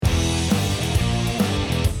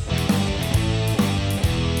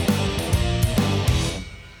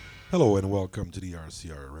Hello and welcome to the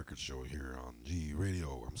RCR Record Show here on G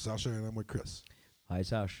Radio. I'm Sasha and I'm with Chris. Hi,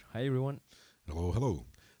 Sash. Hi, everyone. Hello, hello.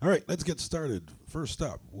 All right, let's get started. First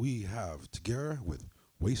up, we have Tagara with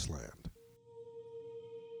Wasteland.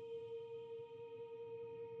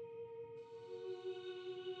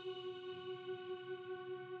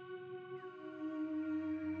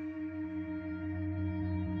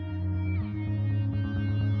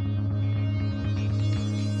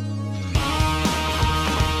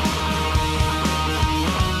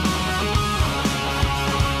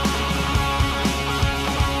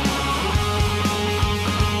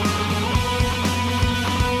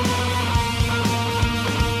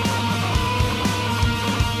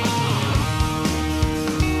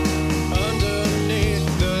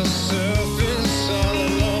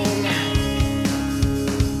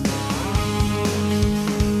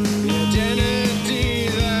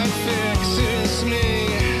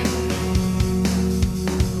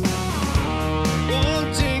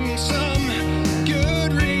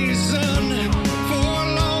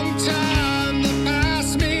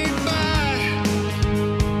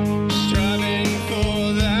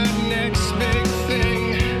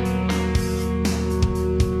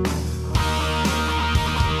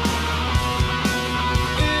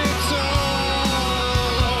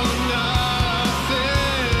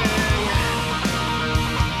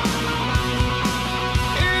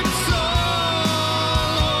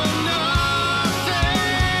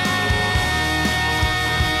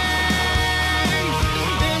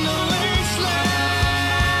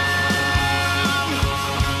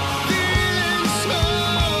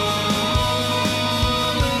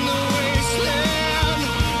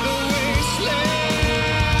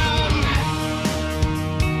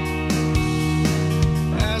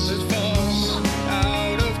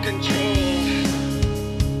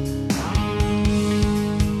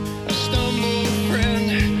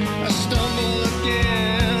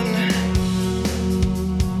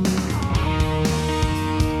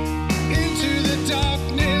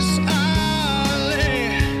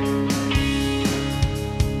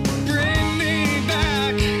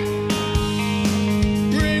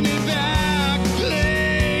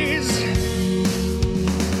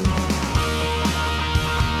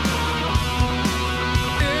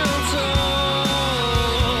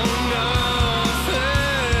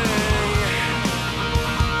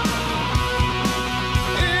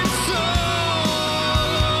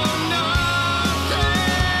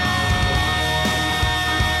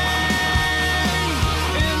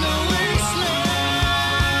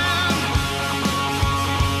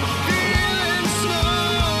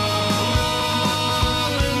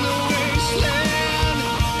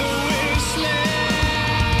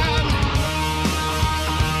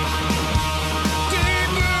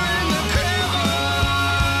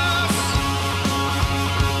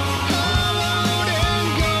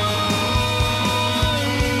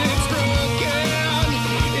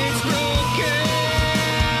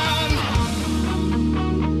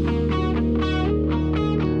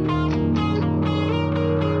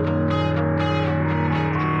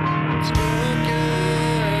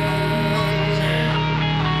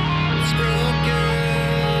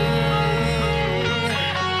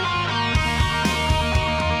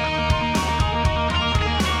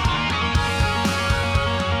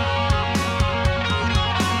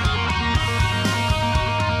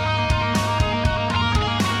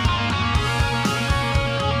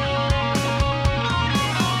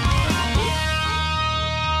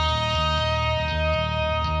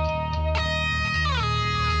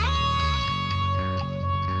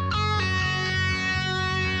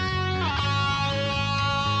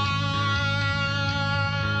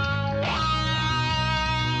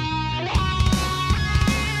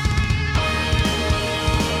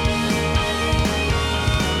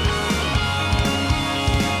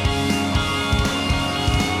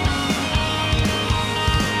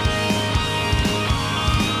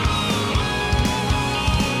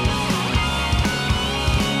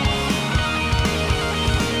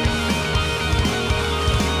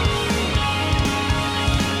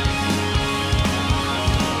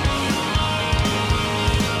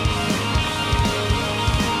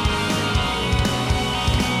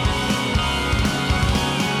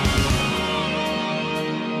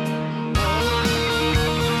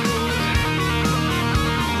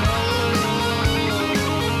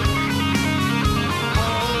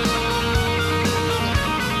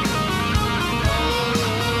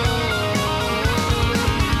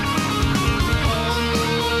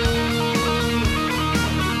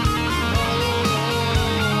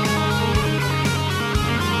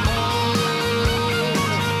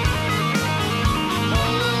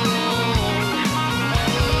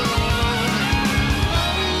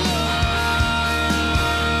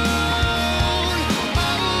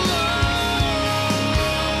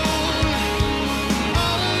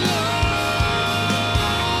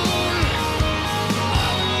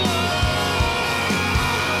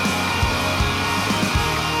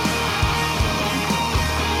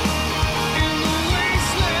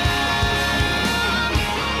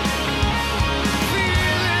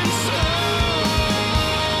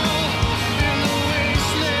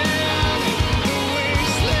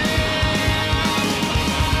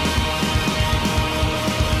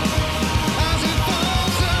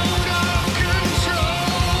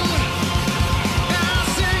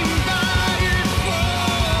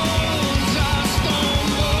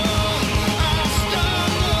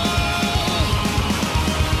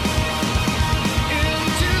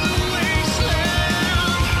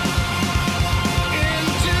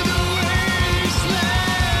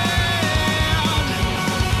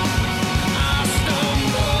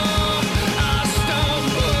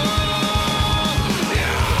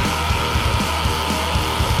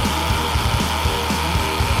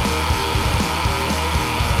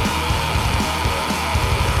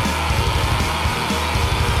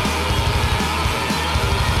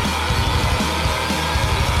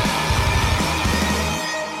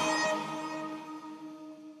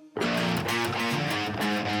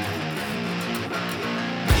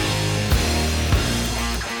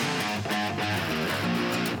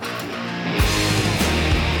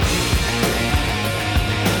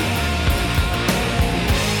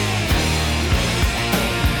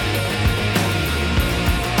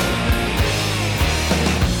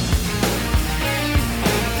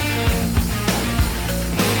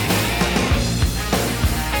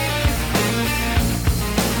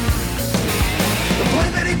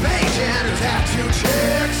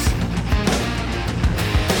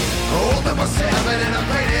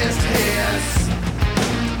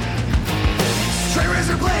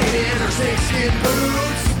 renegade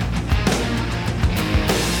boots.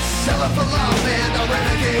 Sell it for love and our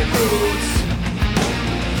renegade roots.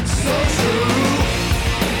 So true.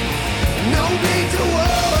 No need to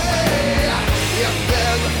worry if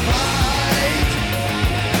there's a fight.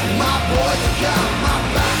 My boys have got my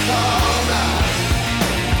back all night.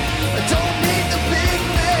 I don't need the big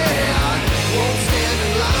man, won't stand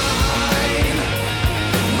in line.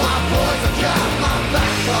 My boys have got my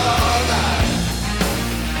back all night.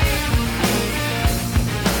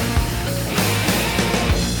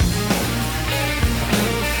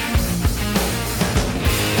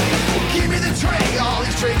 Give me the tray, all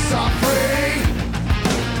these drinks are free.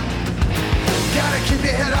 Gotta keep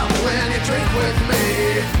your head up when you drink with me.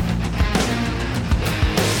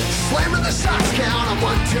 Slamming the shots count on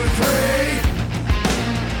 1, 2, 3.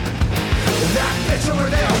 That bitch over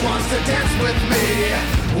there wants to dance with me,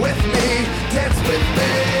 dance with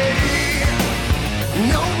me.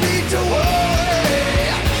 No need to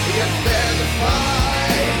worry if there's a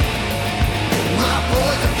fight. My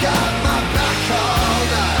boys have got my back all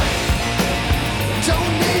night.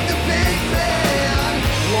 Don't need the big man,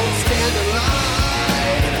 won't stand in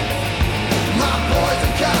line. My boys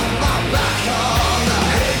have got my back all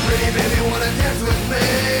night. Hey pretty baby, wanna dance with me?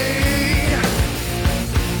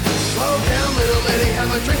 Slow down little lady,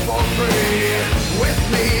 have a drink for free. With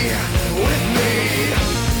me, with me.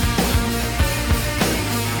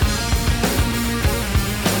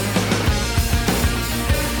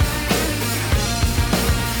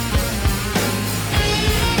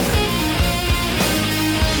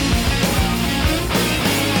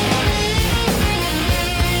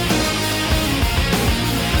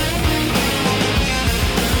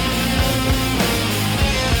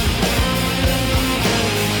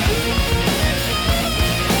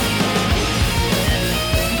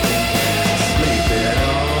 Sleep it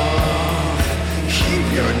off. Keep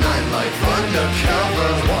your nightlife undercover.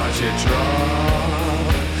 Watch it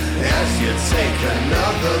drop as you take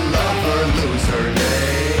another lover, lose her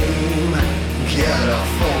name. Get a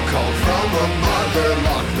phone call from a mother.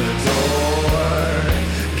 Lock the door,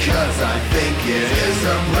 'cause I think it is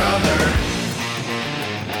her brother.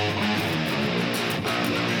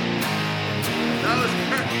 That was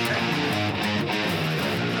perfect.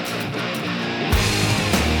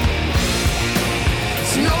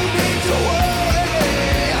 No need to worry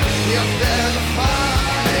if there's a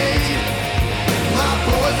fight. My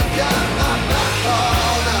boys have got my back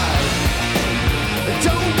all night.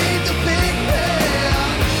 Don't need the big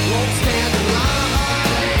man, won't stand in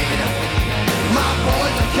line. My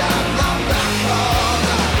boys have got my back all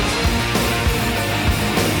night.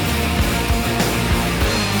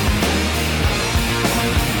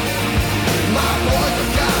 My boys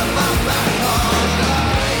have got my back all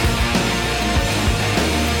night.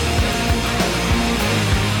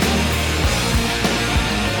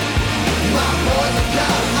 My boys have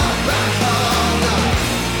got my back all night.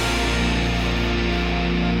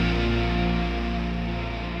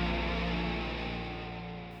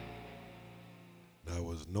 That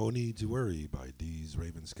was No Need to Worry by These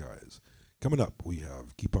Raven Skies. Coming up, we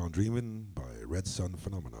have Keep On Dreaming by Red Sun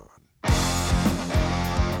Phenomenon.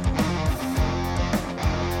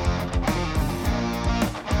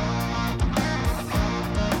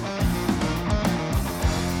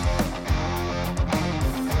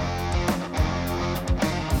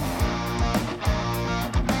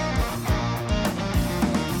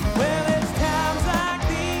 Well, it's times like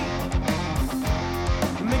these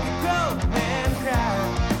make a grown man cry.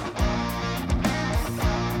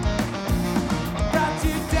 Brought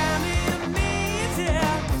you down in your knees,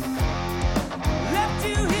 yeah. Left you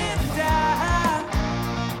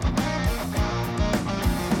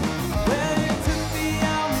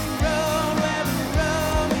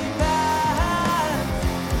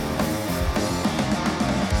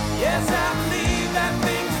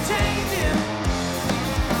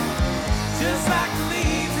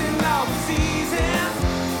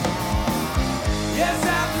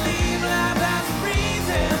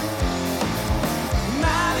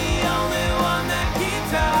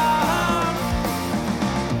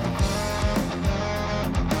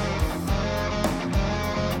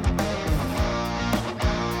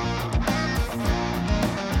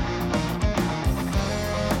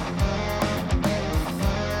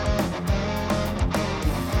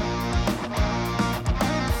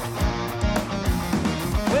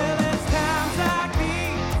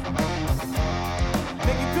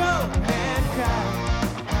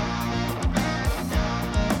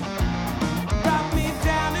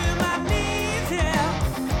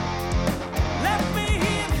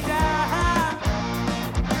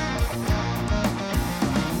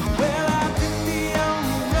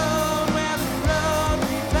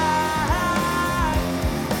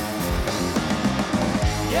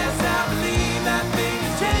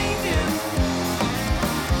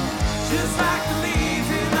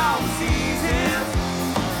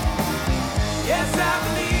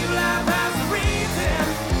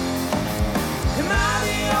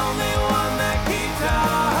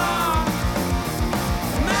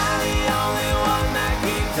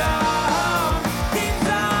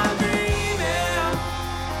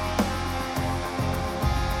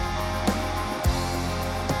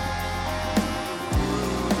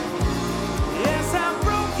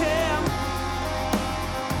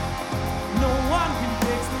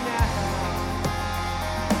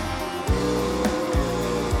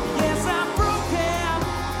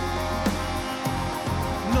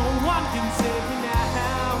can save me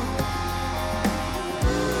now.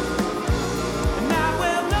 And not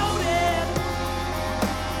well loaded.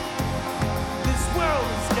 This world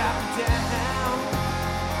has got me down.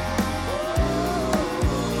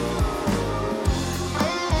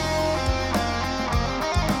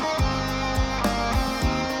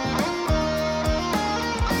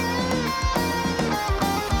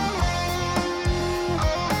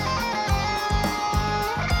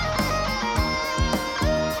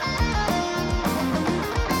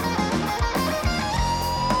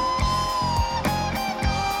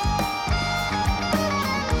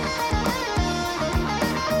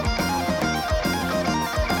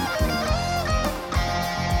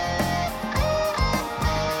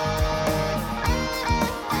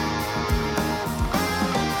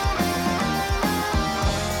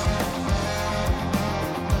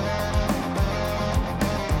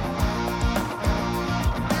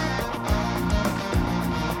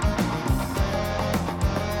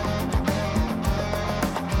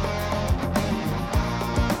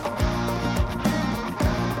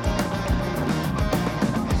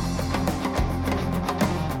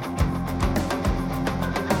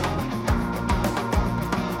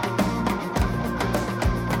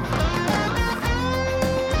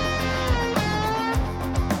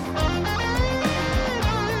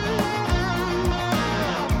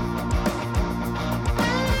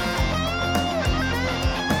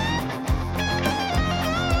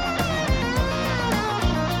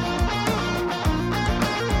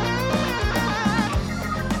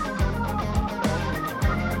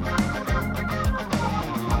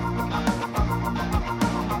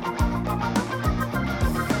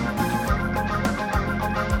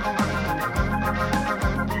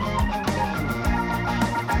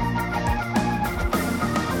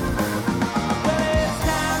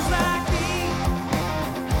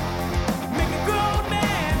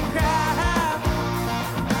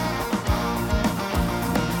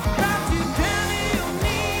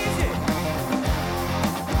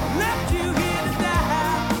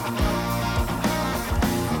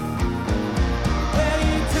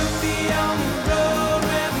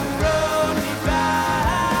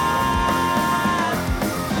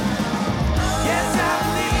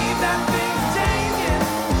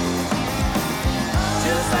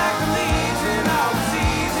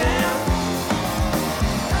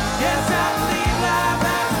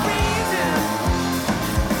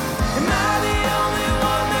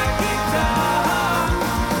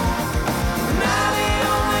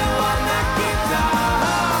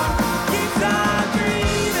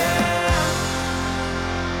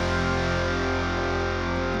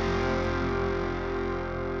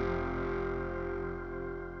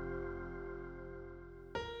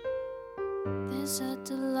 There's a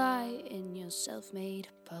delight in your self-made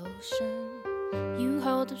potion. You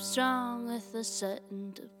hold up strong with a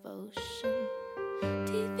certain devotion.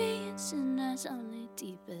 Devious and as only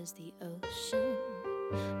deep as the ocean.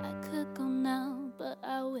 I could go now, but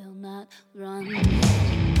I will not run.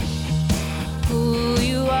 Who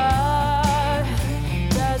you are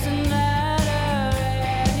doesn't matter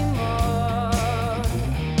anymore.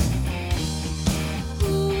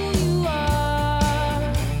 Who you are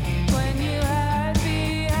when you hide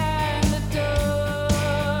behind the door.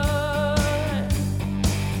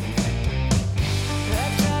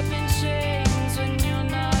 Wrapped up in chains when you're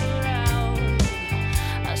not around.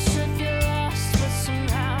 I should feel lost, but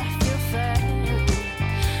somehow I feel found.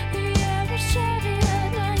 The air is shattered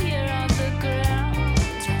and I hear on the ground.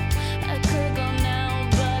 I could go now,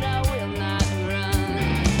 but I will not run.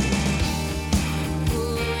 Who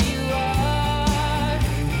you are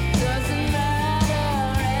doesn't matter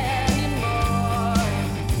anymore.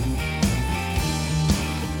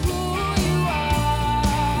 Who you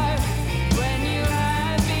are when you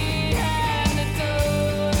hide behind the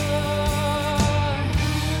door.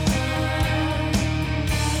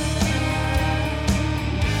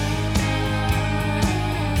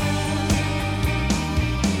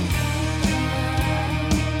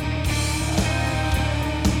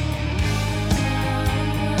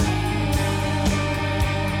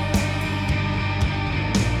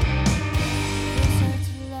 There's a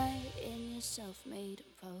delight in your self-made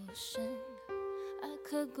potion. I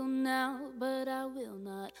could go now, but I will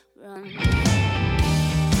not run.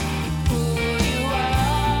 Who you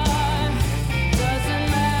are doesn't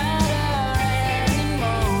matter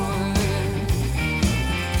anymore.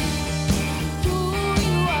 Who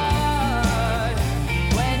you are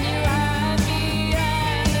when you hide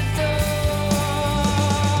behind the door.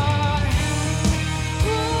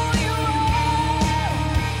 Who you are,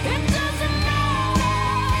 it doesn't matter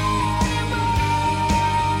anymore.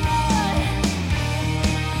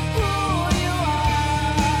 Who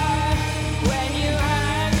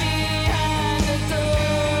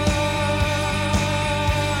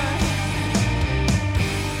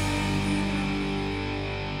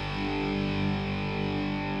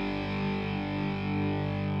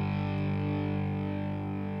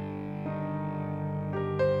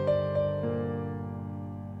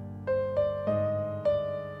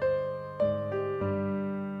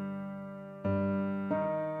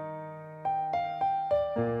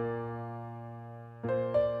That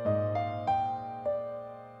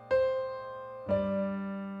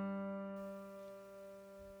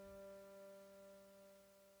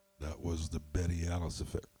was the Betty Alice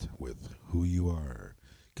Effect with Who You Are.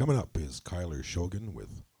 Coming up is Kyler Shogan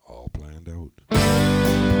with All Planned Out.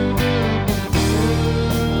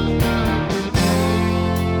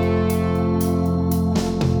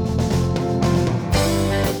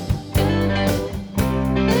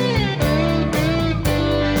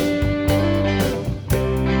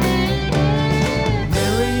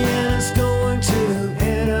 Marianne's going to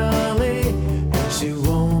Italy, and she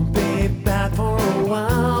won't be back for a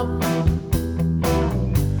while.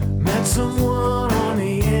 Met someone on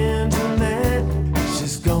the internet,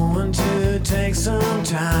 she's going to take some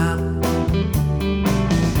time.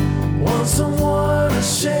 Wants someone to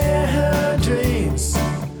share her dreams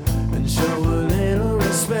and show a little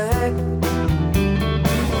respect.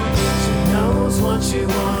 She knows what she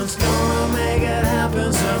wants, gonna make it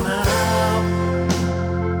happen somehow.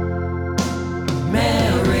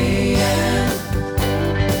 Marianne,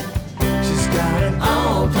 she's got it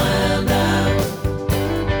all planned out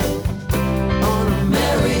on a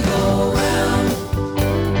merry-go-round.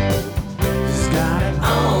 She's got it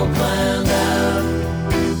all planned out.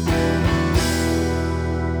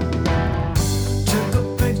 Took a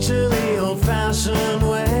picture the old-fashioned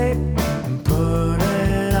way and put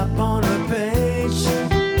it up on her page.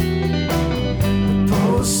 The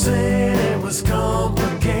post said it was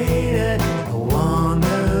complicated. I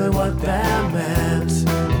wondered what that meant.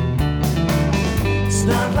 It's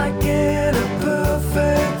not like in a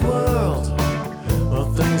perfect world,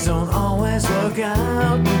 well, things don't always work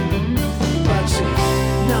out. But she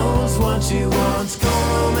knows what she wants,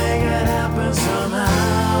 gonna make it happen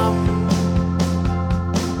somehow.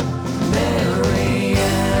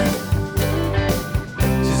 Marianne,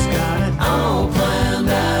 she's got it all planned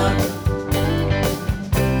out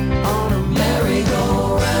on a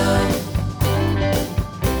merry-go-round.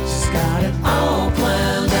 She's got it all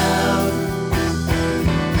planned out.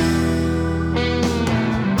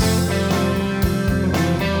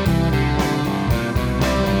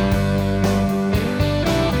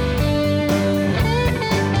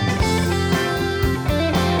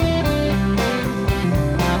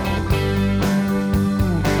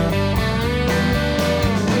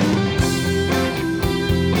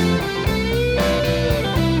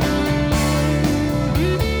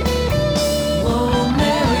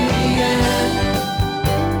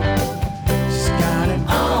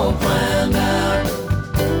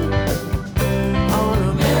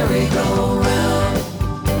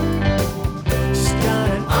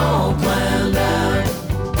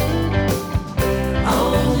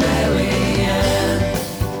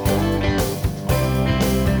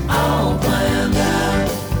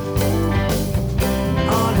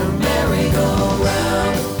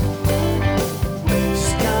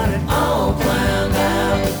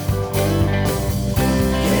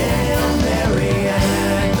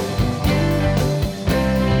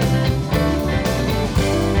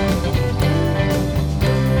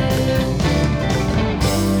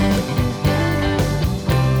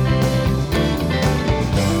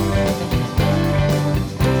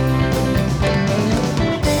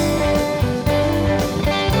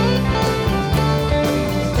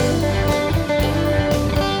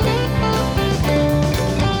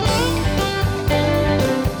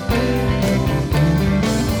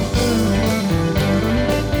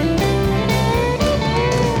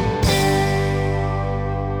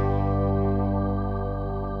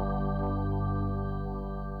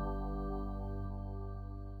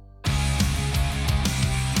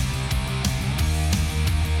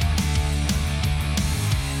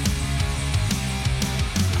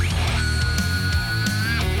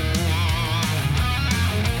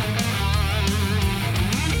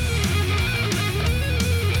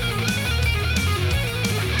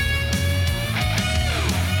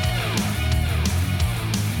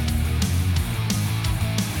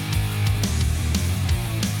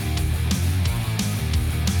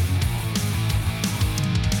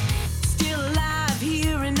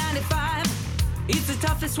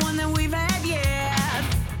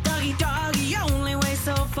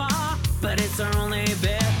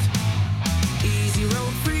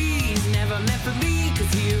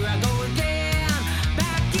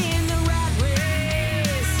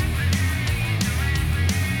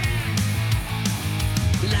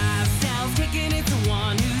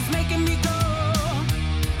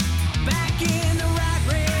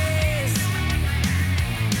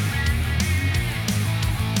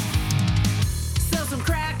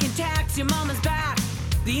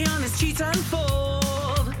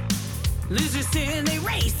 only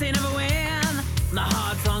race they never win. My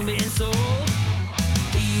heart song being sold.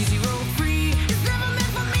 Easy road free, it's never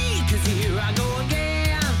meant for me. 'Cause here I go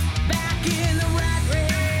again, back in the rat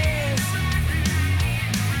race.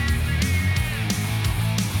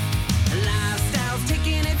 Lifestyle's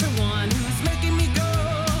taking everyone who's making me go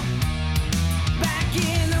back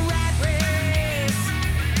in the rat race.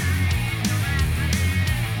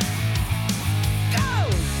 Go!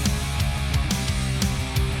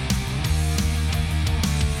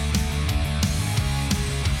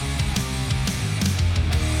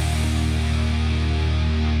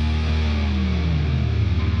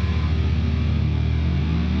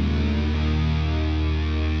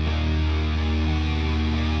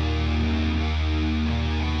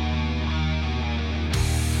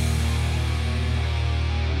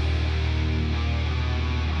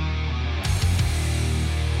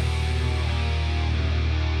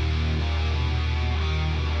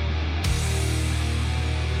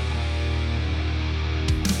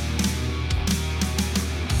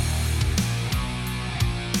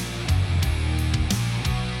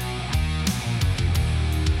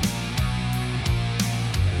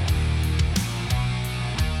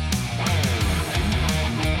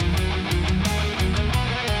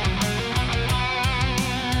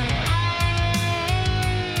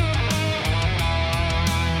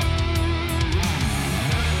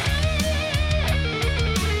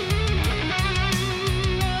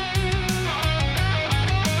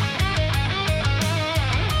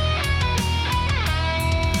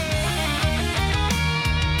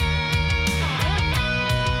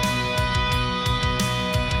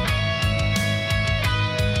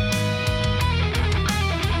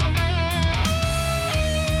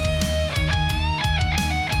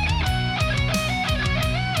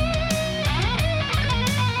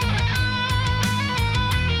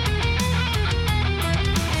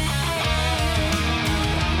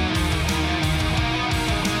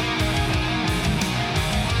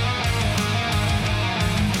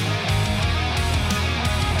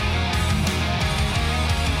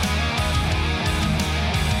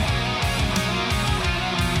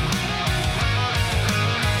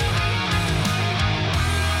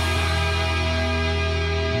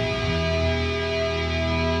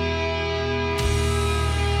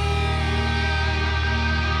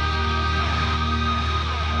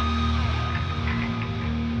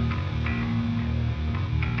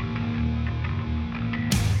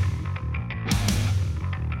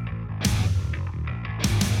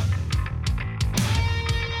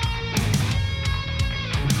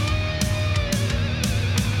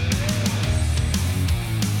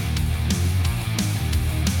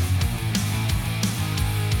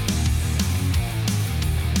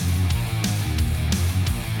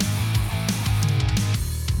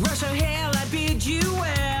 Rush hell, I bid you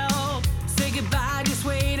well. Say goodbye, just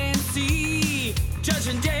wait and see.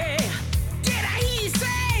 Judgment Day, did I hear you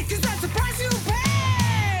say? 'Cause that's the price you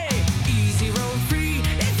pay. Easy road free,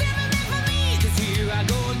 it's never meant for me. 'Cause here I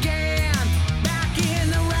go again, back in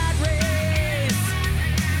the rat race.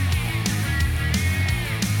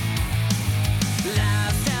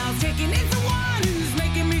 Lifestyle taking, it's the one who's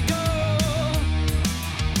making me go.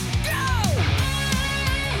 Go!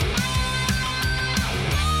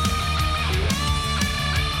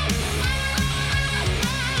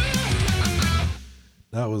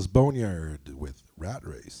 That was Boneyard with Rat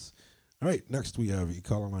Race. All right, next we have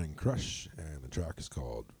Econoline Crush, and the track is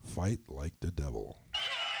called Fight Like the Devil.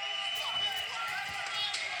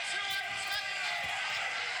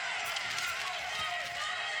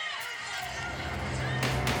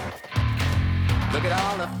 Look at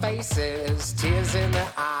all the faces, tears in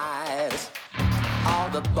their eyes, all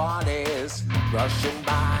the bodies rushing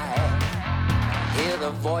by. Hear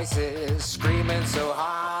the voices screaming so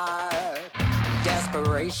hard,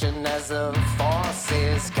 desperation as the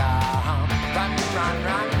forces come. Run, run,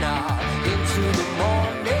 run now into the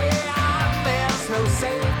morning. There's no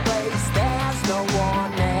safe place, there's no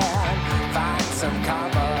warning. Find some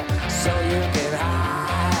cover so you can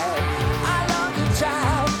hide. I love you,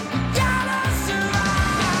 child. You gotta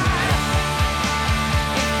survive.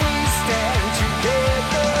 If we stand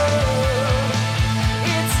together,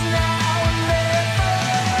 it's now or never.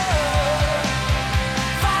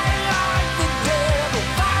 Fight like the devil,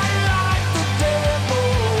 fight like the devil.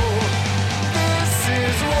 This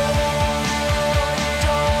is war.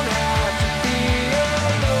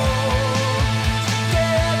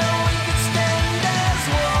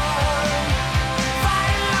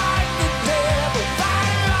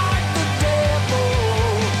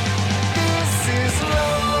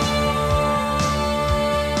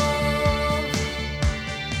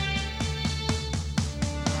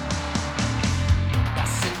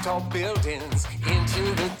 tall buildings into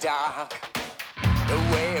the dark. No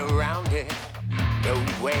way around it, no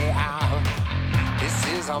way out. This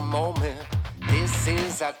is our moment, this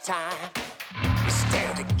is our time. We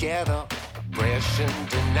stand together, oppression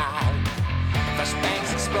denied.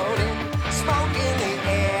 Flashbangs exploding, smoke in the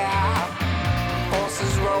air.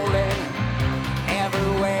 Forces rolling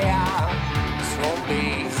everywhere. This won't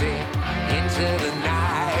be easy into the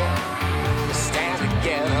night. We stand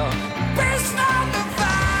together, we start the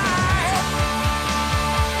fight.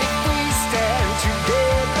 If we stand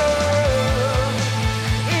together,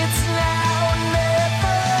 it's now or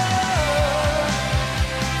never.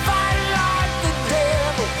 Fight like the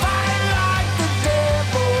devil, fight like the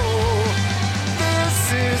devil.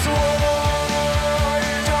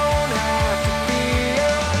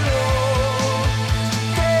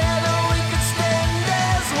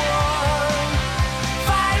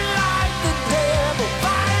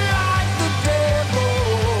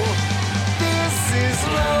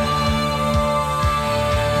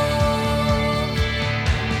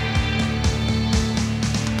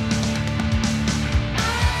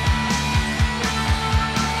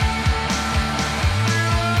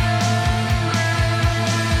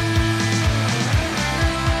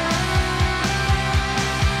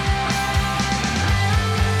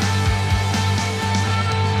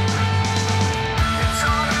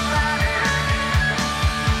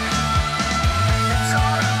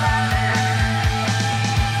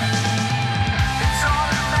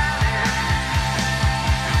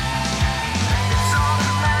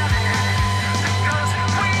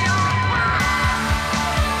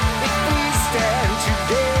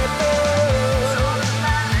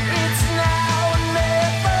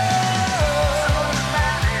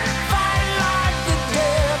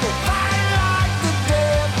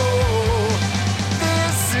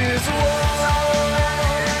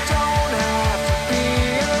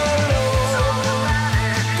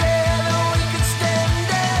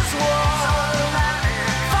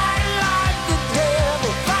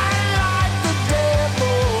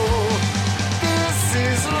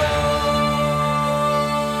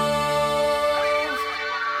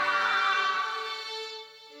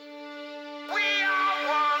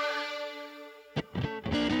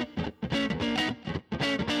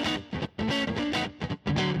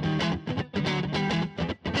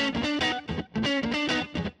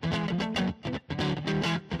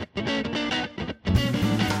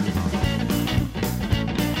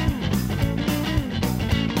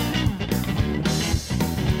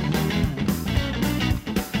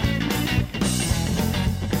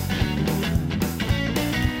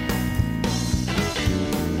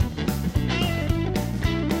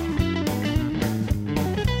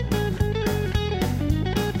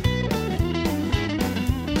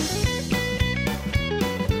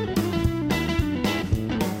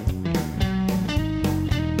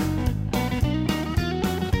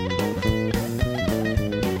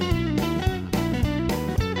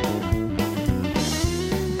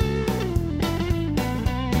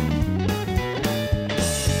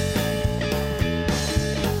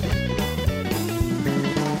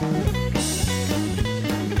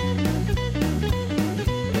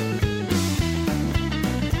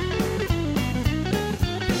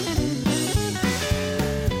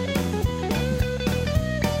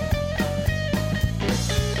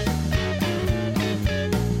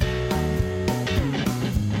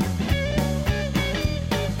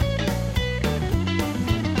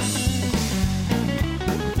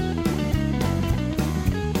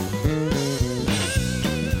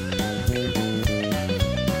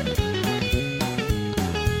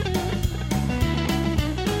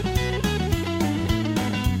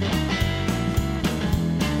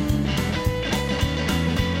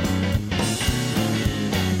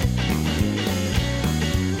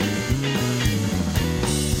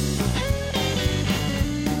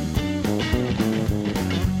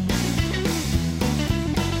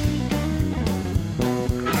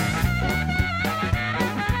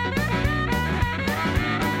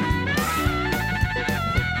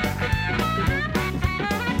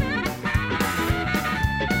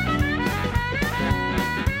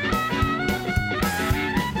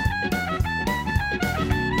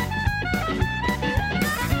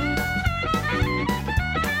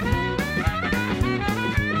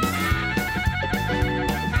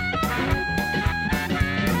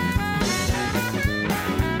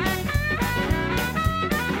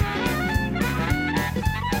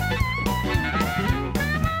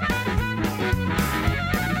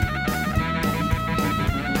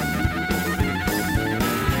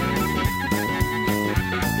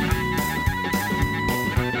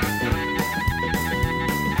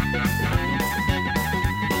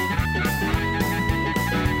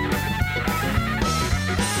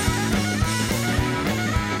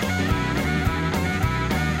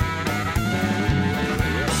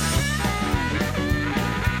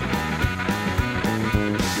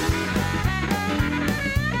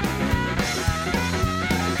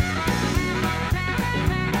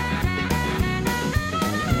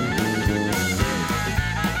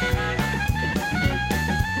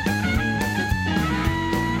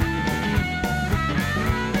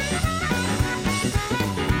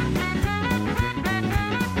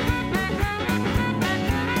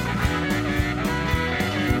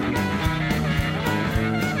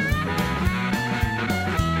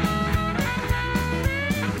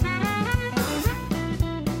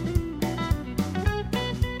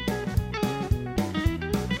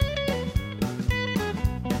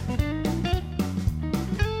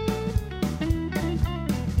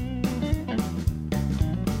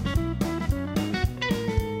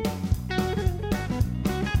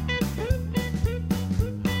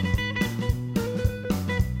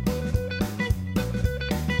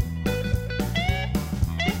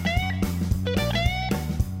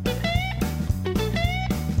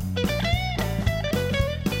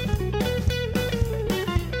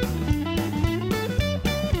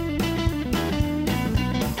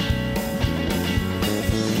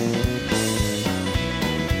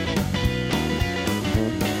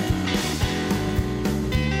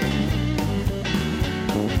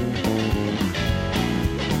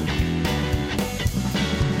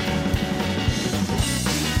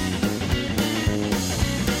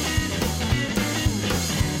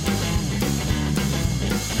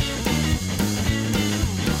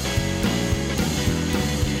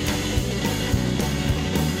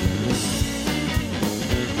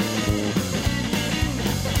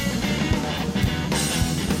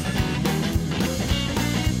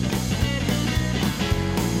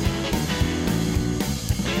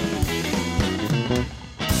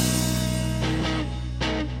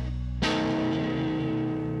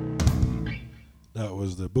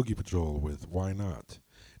 was the Boogie Patrol with Why Not.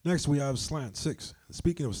 Next, we have Slant 6.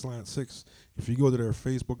 Speaking of Slant 6, if you go to their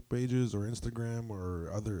Facebook pages or Instagram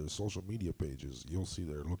or other social media pages, you'll see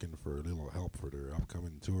they're looking for a little help for their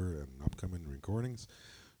upcoming tour and upcoming recordings.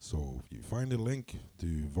 So if you find a link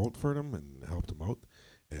to vote for them and help them out,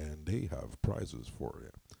 and they have prizes for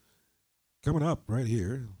you. Coming up right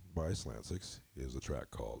here by Slant 6 is a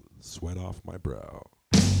track called Sweat Off My Brow.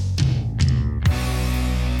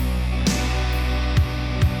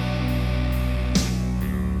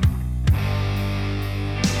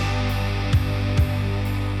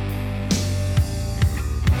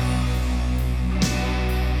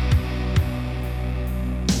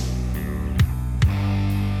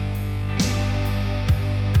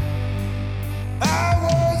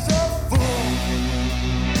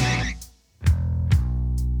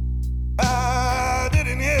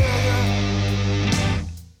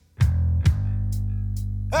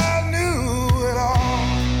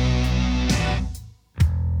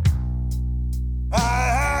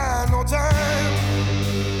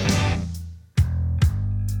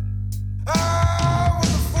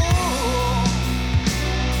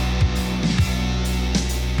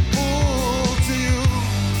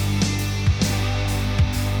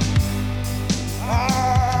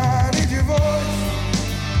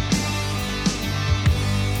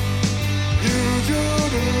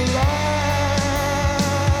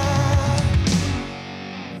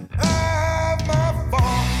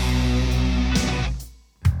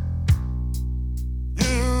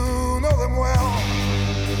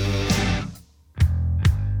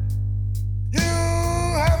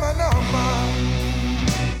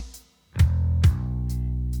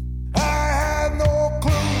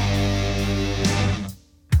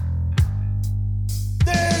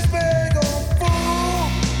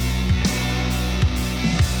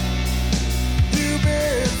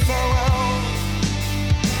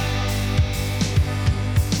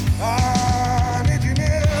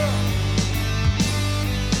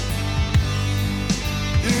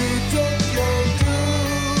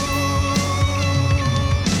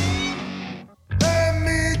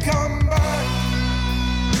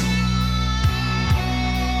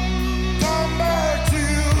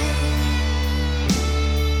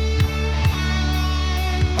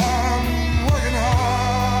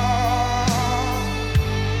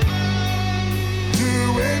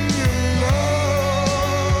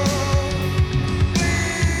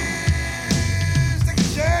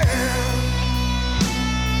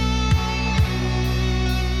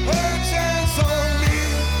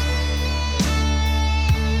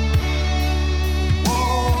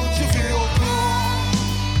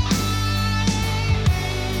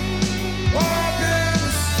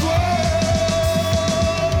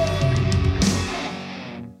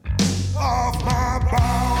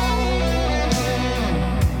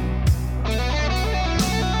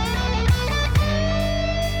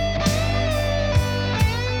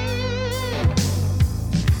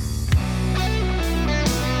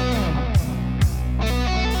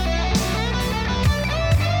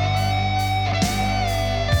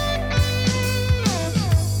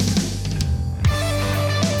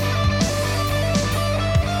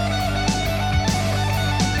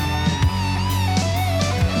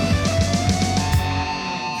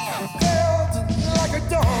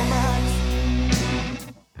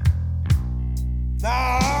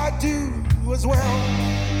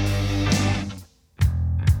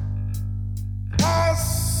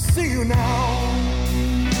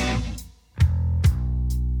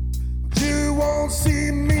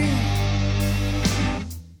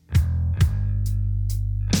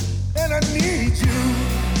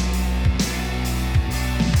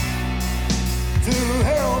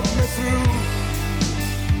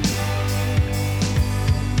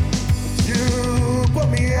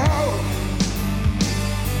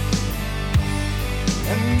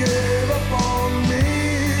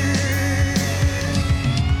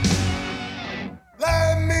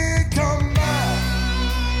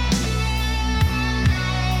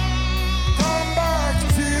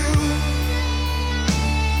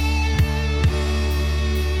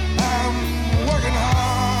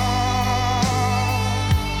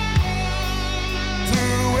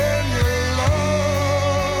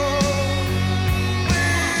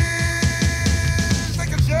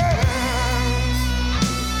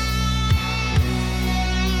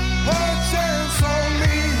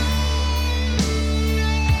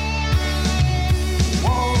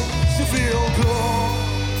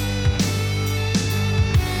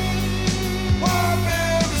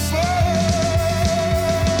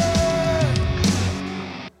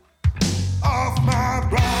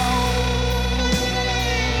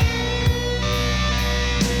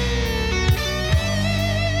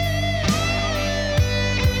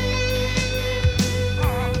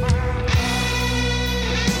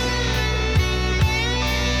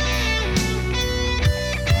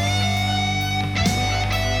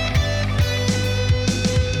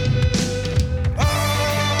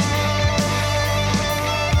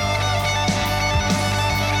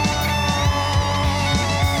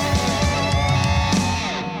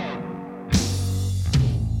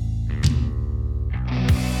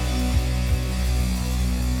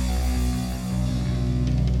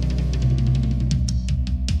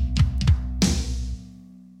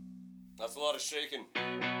 That's a lot of shaking.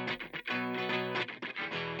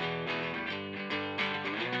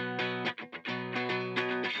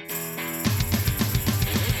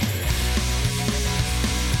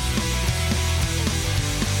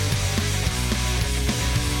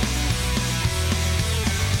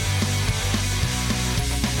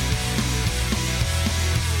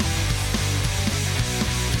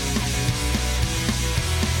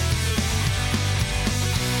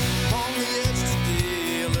 On the edge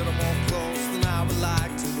today, a little more close than I would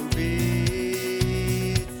like to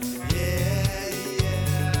be. Yeah,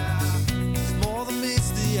 yeah. It's more than meets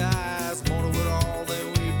the eyes, more to it all than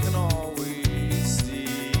we can always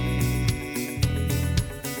see.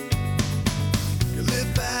 You live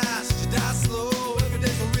fast, you die slow. Every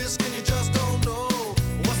day's a risk and you just don't know.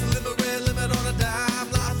 What's the limit, red limit on a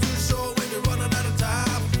dime? Life's too short when you're running out of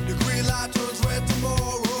time. Your green light turns red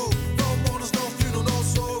tomorrow. No mourners, no funeral, no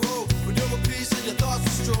sorrow. When you're at peace and your thoughts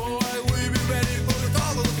destroy, will you be ready for the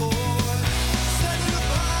call of the boy? Sending the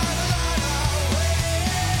fire to light our way.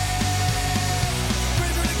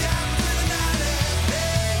 Bridging the gap between the night and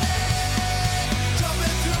day. Jump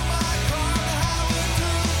into my car and highway to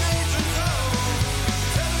the danger zone.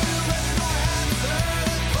 Tell me you're ready, no answer,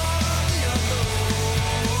 and call on the unknown.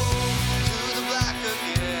 To the black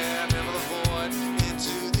again, never the void,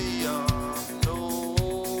 into the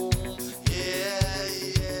unknown. Yeah,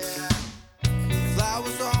 yeah.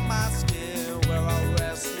 Flowers on my skin, where I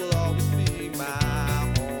rest will always be my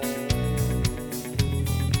home.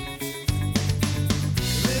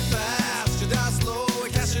 Live fast, you die slow,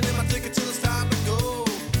 and cashing in my ticket till it's time to go.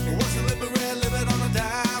 What's the limit, red limit on a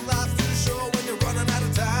dime? Life's too short when you're running out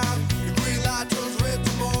of time. Your green light turns red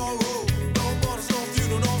tomorrow. No mourners, no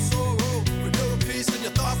funeral, no sorrow. When you're at peace and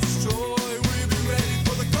your thoughts destroy, will you be ready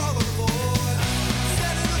for the call of the boy?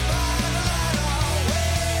 Setting the fire to light our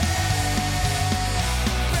way.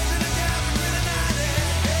 Bridging the gap between the night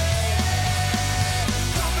and day.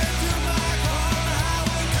 Jump into my car on the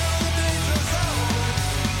highway to the danger zone.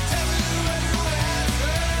 Tell me you're ready to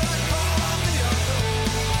answer the call of the unknown.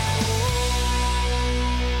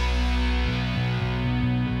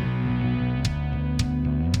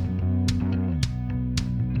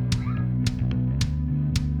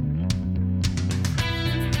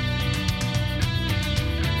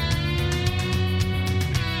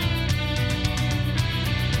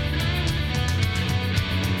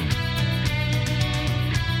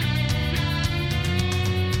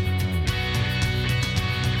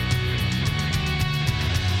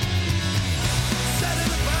 Setting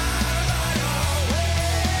the fire to light our way.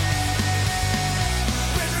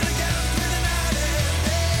 Bridging the gap between the night and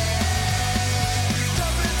day.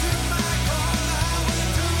 Jump into my car on the highway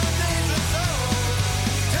to the danger zone.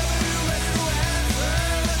 Tell me you're ready to answer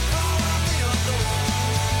the call of the unknown.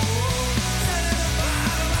 Setting the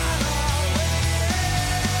fire to light our way.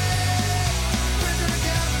 Bridging the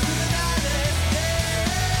gap between the night and day.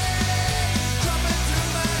 Jump into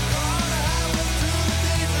my car on the highway to the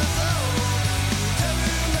danger zone. Tell me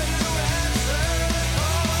you're ready to answer the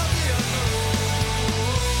call of the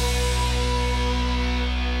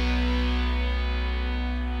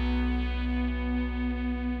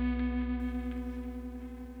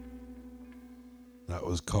That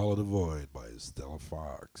was Call of the Void by Stella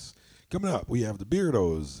Fox. Coming up, we have the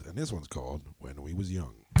Beardos, and this one's called When We Was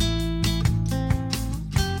Young.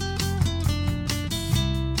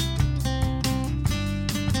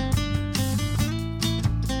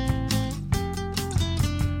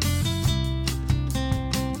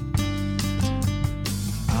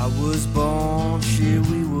 I was born, shit,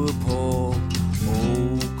 we were poor.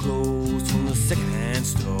 Old clothes from the secondhand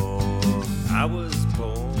store. I was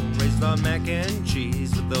born, raised on mac and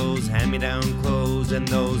cheese with those hand-me-down clothes and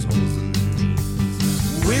those holes in the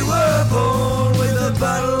knees. We were born with a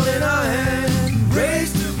bottle in our hand,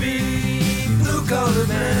 raised to be blue-collar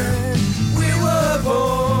men. We were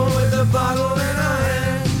born with a bottle in our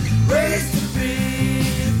hand, raised to be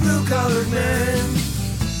blue-collar men.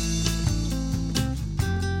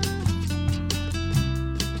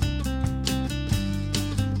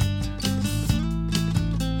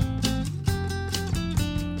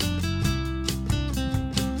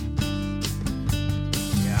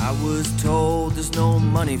 I was told there's no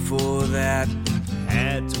money for that,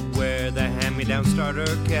 Had to wear the hand-me-down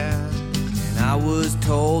starter cap. and I was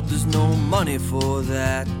told there's no money for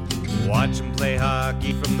that. Watch 'em play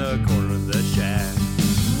hockey from the corner of the shack.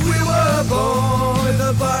 We were born with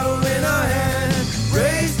a bottle in our hand,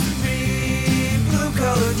 raised to be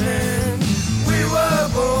blue-colored men. We were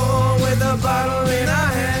born with a bottle in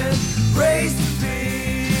our hand, raised to be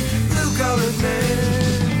blue-colored men.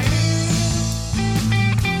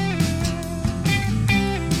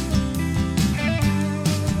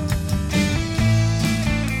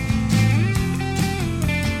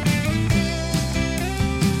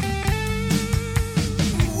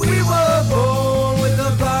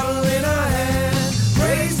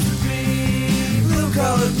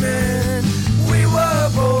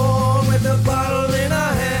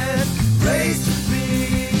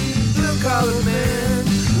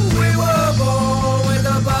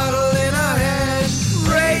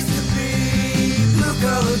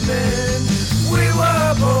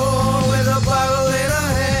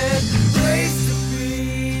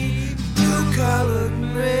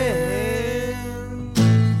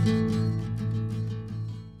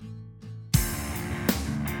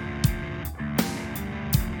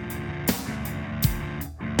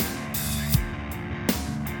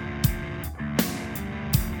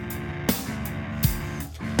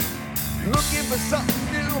 for something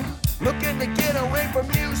new. Looking to get away from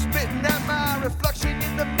you, spitting at my reflection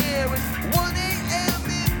in the mirror. It's 1 a.m.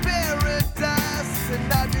 in paradise,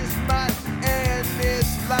 and I just might end this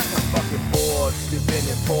life. I'm fucking bored, sleeping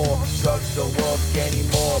in poor. Drugs don't work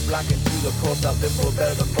anymore. Blocking to the coast, I've been for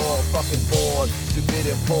better than more. Fucking bored, stupid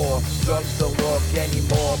and poor. Drugs don't work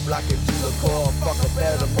anymore. Blocking to the core, fucking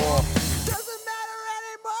better than more. Doesn't matter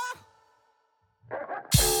anymore.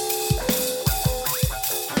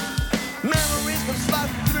 Memories from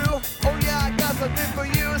sliding through. Oh yeah, I got something for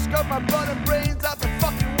you. Scope my blood and brains out the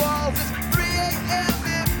fucking walls. It's 3 a.m.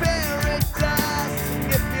 in paradise.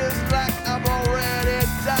 It feels like I'm already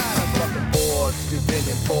died. I'm fucking bored, stupid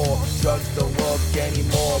and poor. Drugs don't work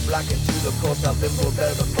anymore. Blocking to the coast, I've been for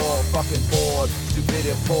better than more. Fucking bored, stupid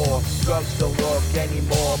and poor. Drugs don't work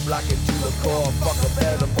anymore. Blocking to the core, fucking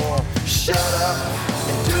better than more. Shut up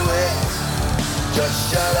and do it.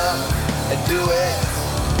 Just shut up and do it.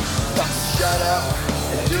 Fuck, shut up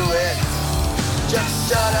and do it. Just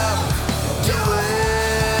shut up and do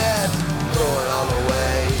it. Throw it all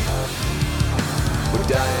away. We're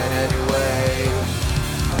dying anyway.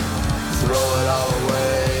 Throw it all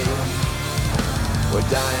away. We're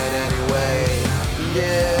dying anyway.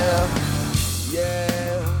 Yeah. Yeah.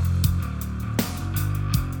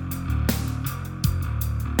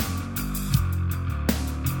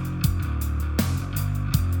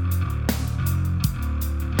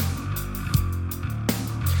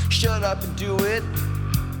 Shut up and do it.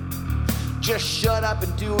 Just shut up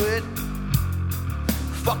and do it.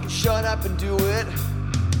 Fucking shut up and do it.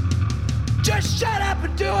 Just shut up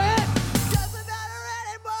and do it. Doesn't matter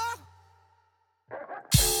anymore.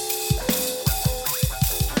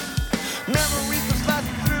 Memories are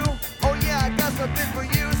slicing through. Oh yeah, I got something for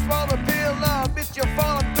you. Swallow the pill, missed your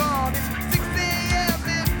fall, I'm gone. It's 6 a.m.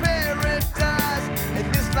 in paradise, and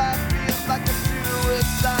this life feels like a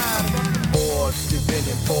suicide. Bored, stupid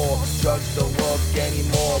and poor. Drugs don't work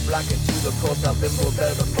anymore. Blocking to the coast, I've been for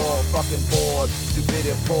better than more. Fucking bored, stupid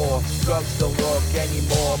and poor. Drugs don't work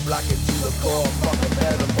anymore. Blocking to the core, fucking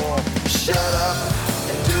better than more. Shut up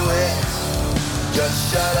and do it. Just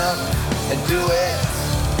shut up and do it.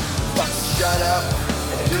 Fuck, shut up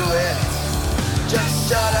and do it. Just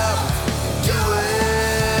shut up and do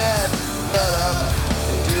it. Shut up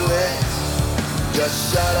and do it.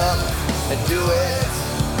 Just shut up and do it.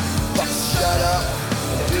 Fuck, shut up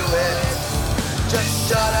and do it. Just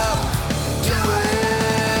shut up and do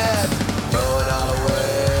it. Throw it all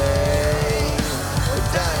away. We're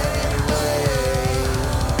dying anyway.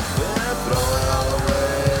 Yeah, throw it all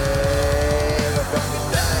away. We're fucking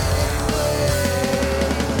dying anyway.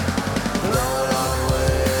 Throw it all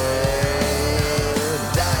away. We're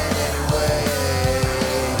dying anyway.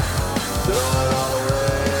 Throw it all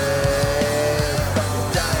away. We're fucking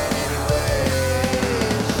dying anyway.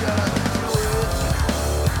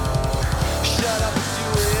 Shut up and do it. Shut up and do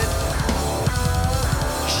it.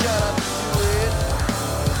 Shut up and do it.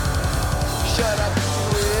 Shut up and do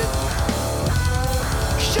it.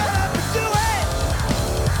 Shut up and do it.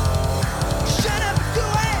 Shut up and do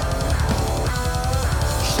it.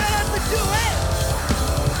 Shut up and do it.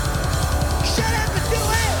 Shut up and do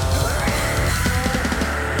it.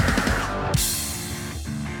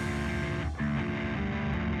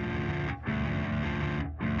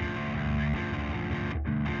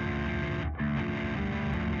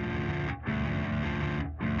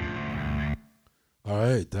 All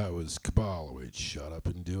right, that was Cabal with Shut Up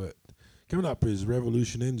and Do It. Coming up is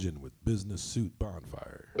Revolution Engine with Business Suit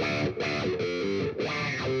Bonfire.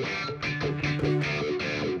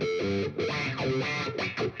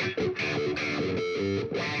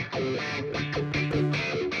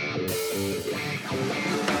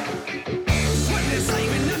 Sweating and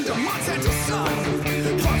slaving under Monsanto sun.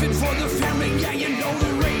 Profit for the family, yeah, you know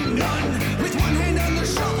there ain't none. With one hand on the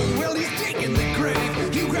shovel, well, he's digging the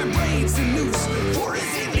grave. You grab braids and noose for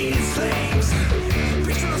his Indian slaves.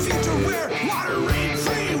 Picture a future where water ain't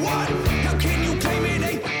free. What? How can you claim it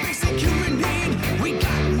ain't basic human need? We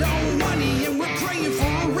got no money and we're praying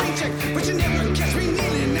for a rain check, but you never catch me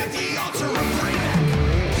kneeling at the altar of payback.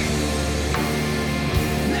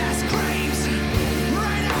 Mass graves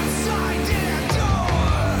right outside their door.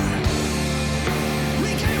 We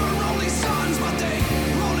gave her only sons, but they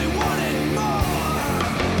only wanted more.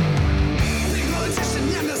 Big politician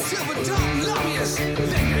and the silver tongue lobbyist,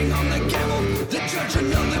 fingering on the gavel, the judge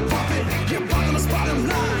another puppet. You're bottomless bottom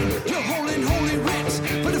line, you're holding holy writ.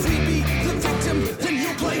 But if we be the victim, then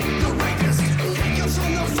you'll play the rapist. Handcuffs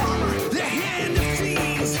on the farmer, their hand of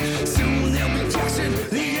fiends. Soon they'll be taxing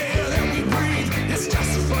the air that we breathe. It's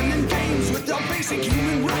just fun and games with our basic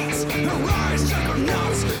human rights. Arise,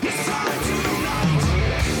 juggernauts, it's time to unite.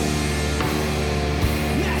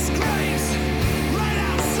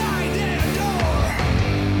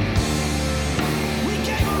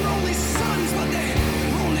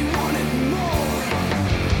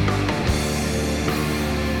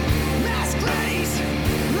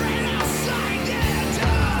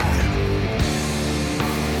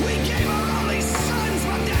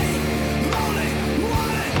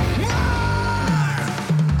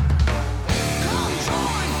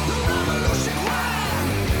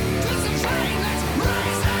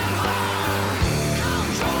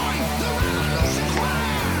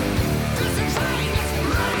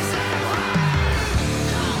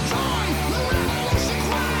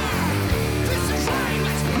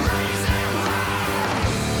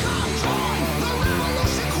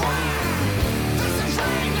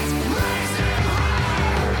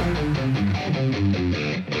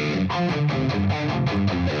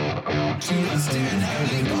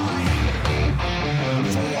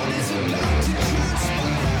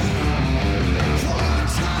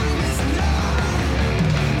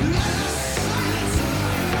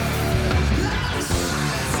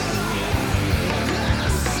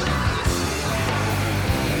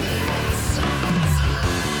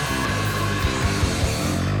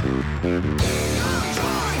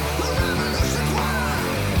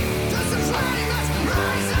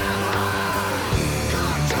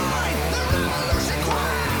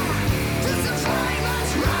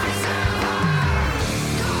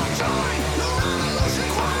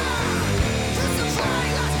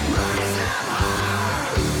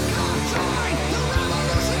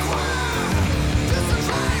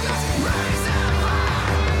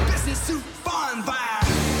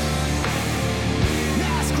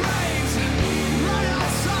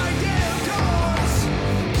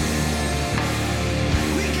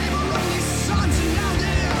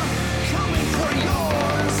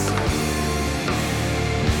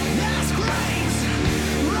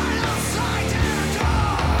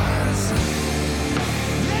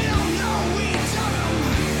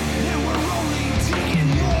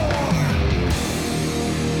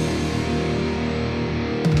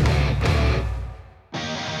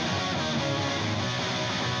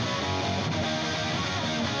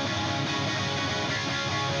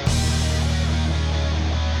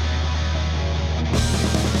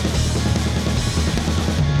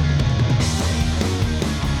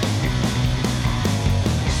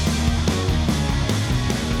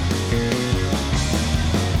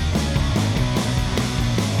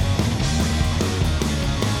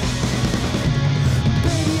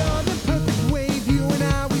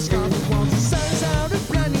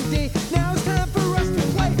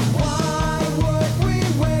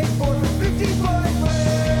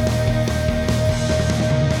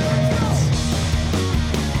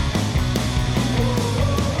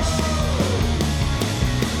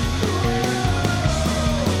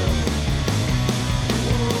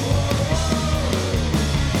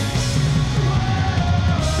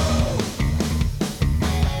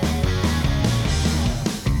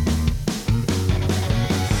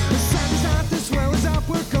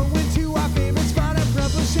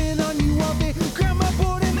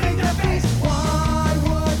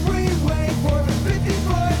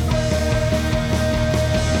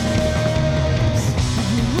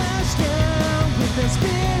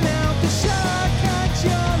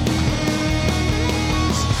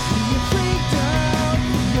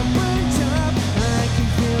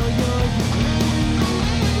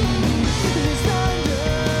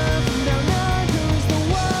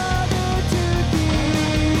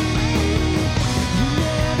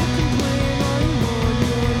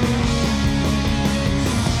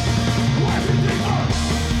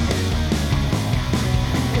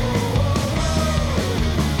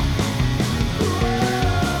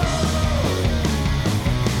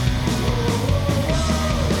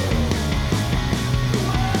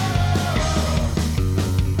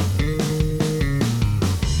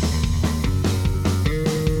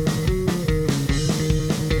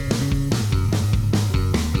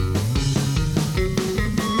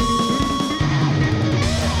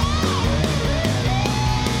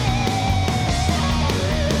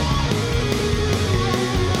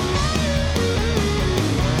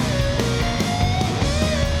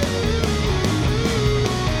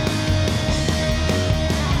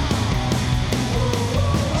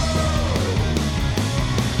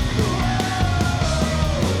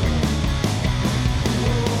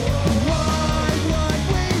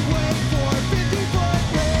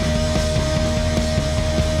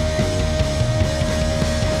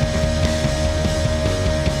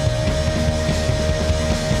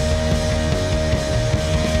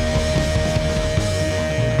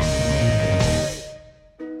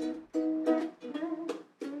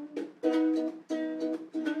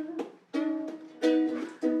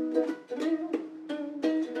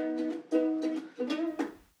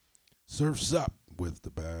 Surfs Up with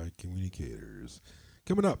the Bad Communicators.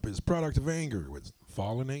 Coming up is Product of Anger with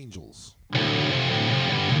Fallen Angels. Yeah.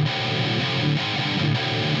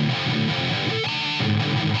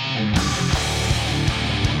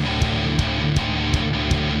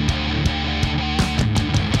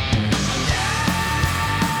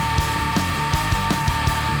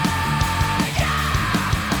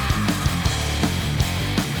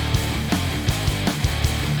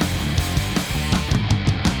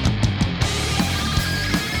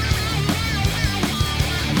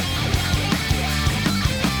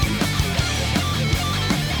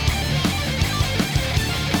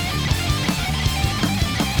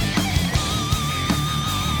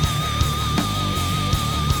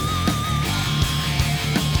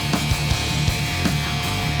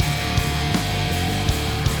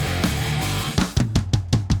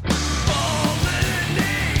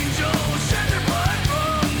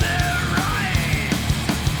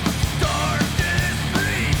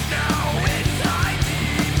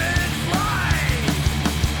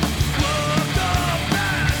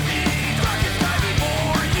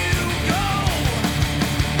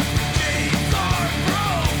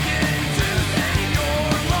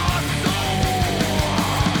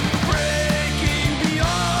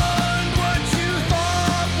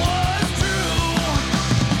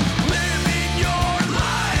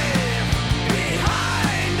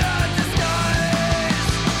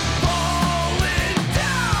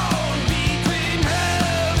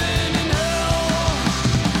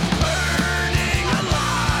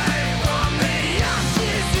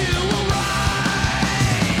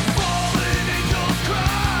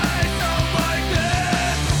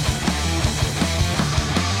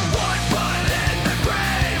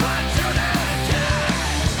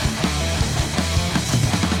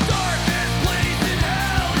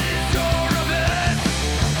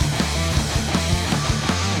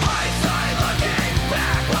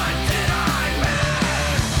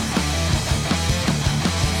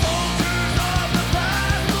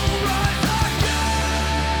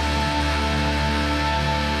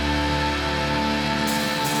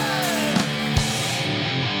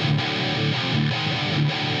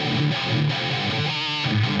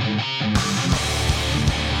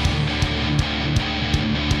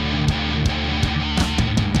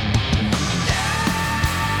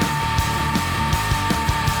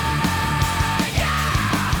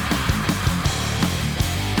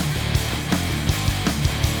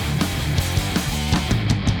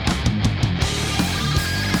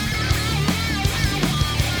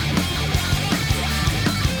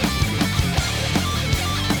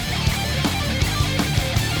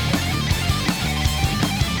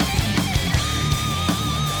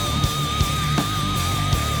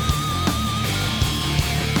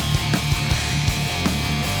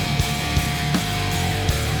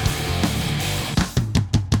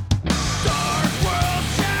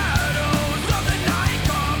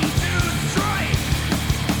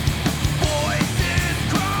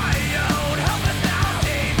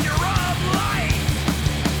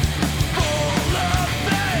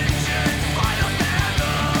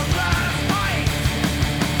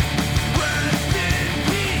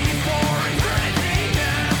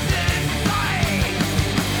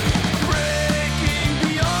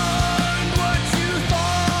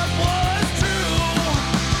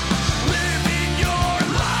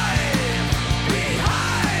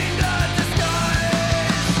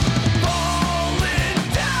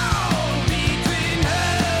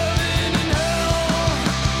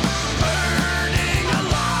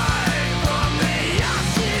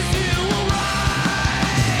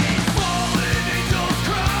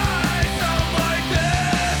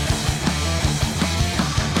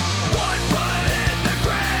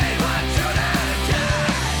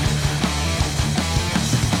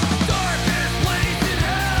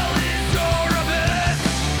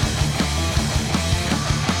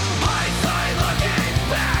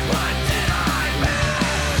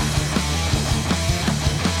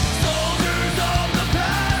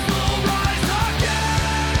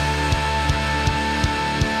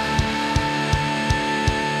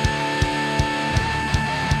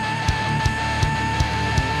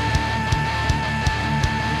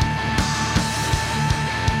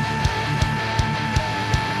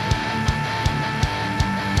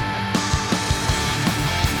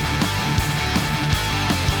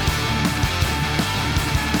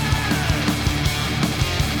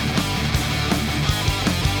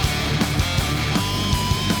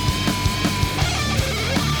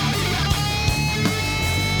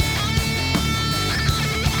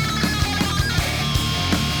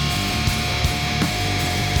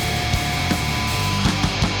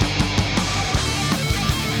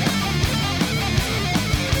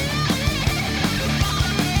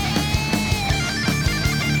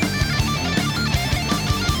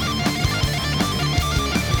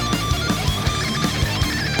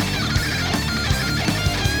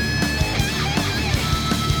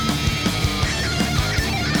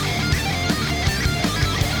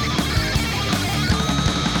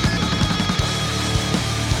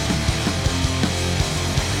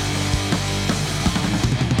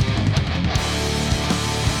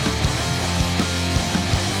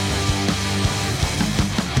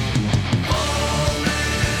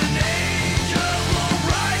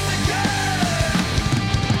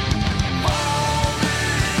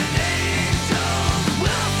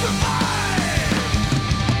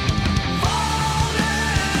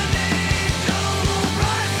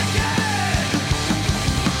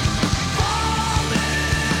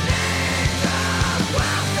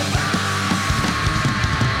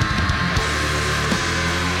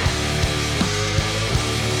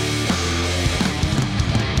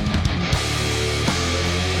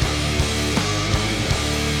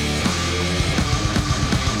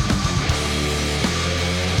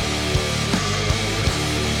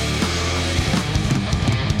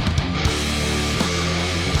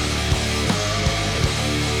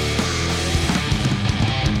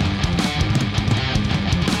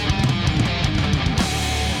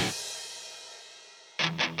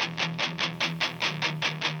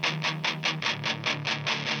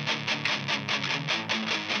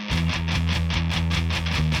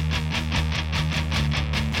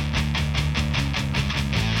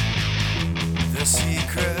 the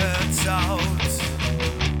secret's out,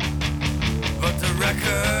 but the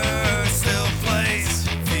record still plays.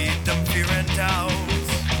 Feed them fear and doubt.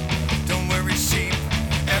 Don't worry, sheep,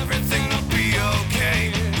 everything will be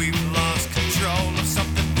okay. We've lost control of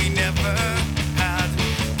something we never had,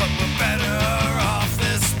 but we're better off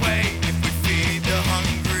this way if we feed the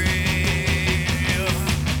hungry.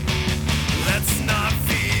 Let's not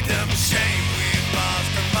feed them shame. We've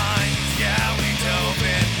lost our minds, yeah, we dove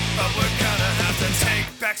in, but we're gonna have to take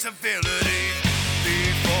back civility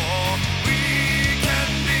before we can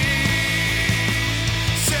be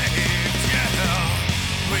saved, yeah.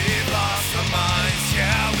 We've lost our minds,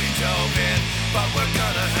 yeah, we dove in, but we're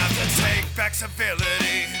gonna have to take back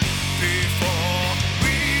civility before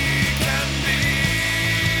we can be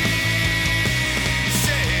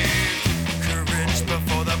saved. Courage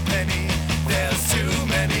before the penny, there's too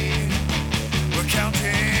many. We're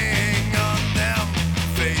counting on them,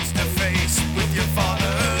 face to face with your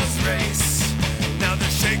father's race. Now they're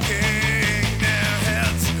shaking their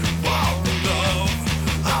heads, while below,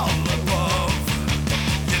 all above.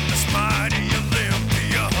 In this mighty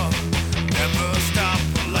Olympia, never stop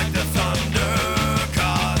like the thunder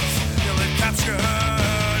gods. Till it captured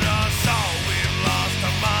us all. We've lost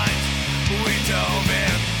our minds, we dove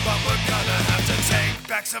in, but we're gonna have to take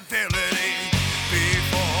back civility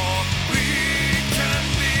before we can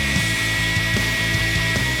be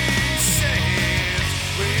saved.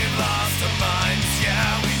 We've lost our minds,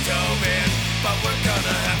 yeah, we dove in, but we're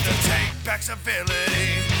gonna have to take back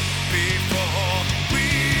civility before we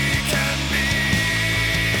can be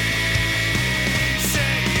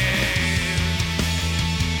saved.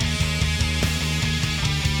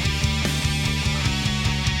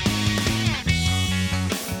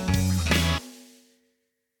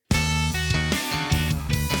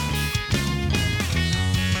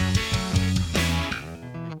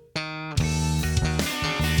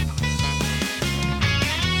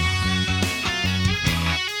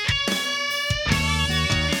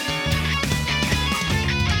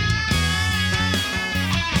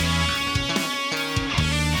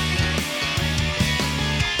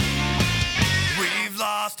 We've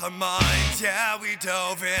lost our minds, yeah, we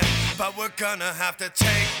dove in, but we're gonna have to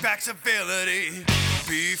take back civility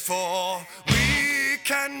before we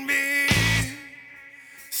can be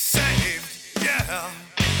saved, yeah.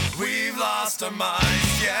 We've lost our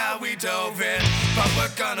minds, yeah, we dove in, but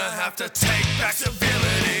we're gonna have to take back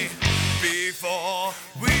civility before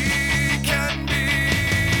we can be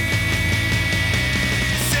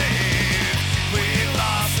saved. We've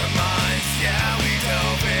lost our minds, yeah, we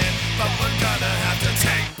dove in, but we're gonna have to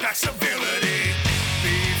take back civility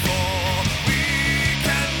before we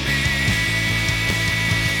can be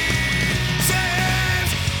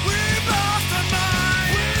saved. We've lost our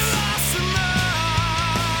minds. We've lost our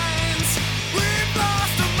minds. We've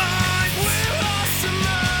lost our minds. We've lost our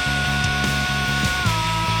minds.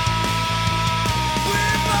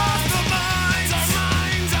 We've lost our minds. Our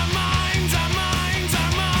minds. Our minds. Our minds. Our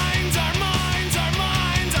minds. Our minds. Our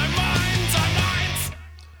minds. Our minds. Our minds.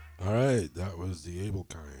 All right, that was the Able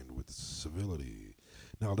Kind with Civility.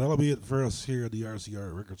 Now, that'll be it for us here at the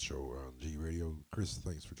RCR Record Show on G Radio. Chris,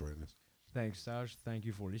 thanks for joining us. Thanks, Taj. Thank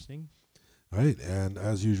you for listening. All right, and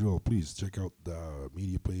as usual, please check out the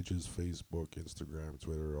media pages, Facebook, Instagram,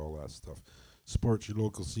 Twitter, all that stuff. Support your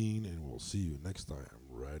local scene, and we'll see you next time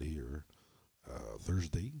right here,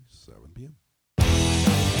 Thursday, 7 p.m.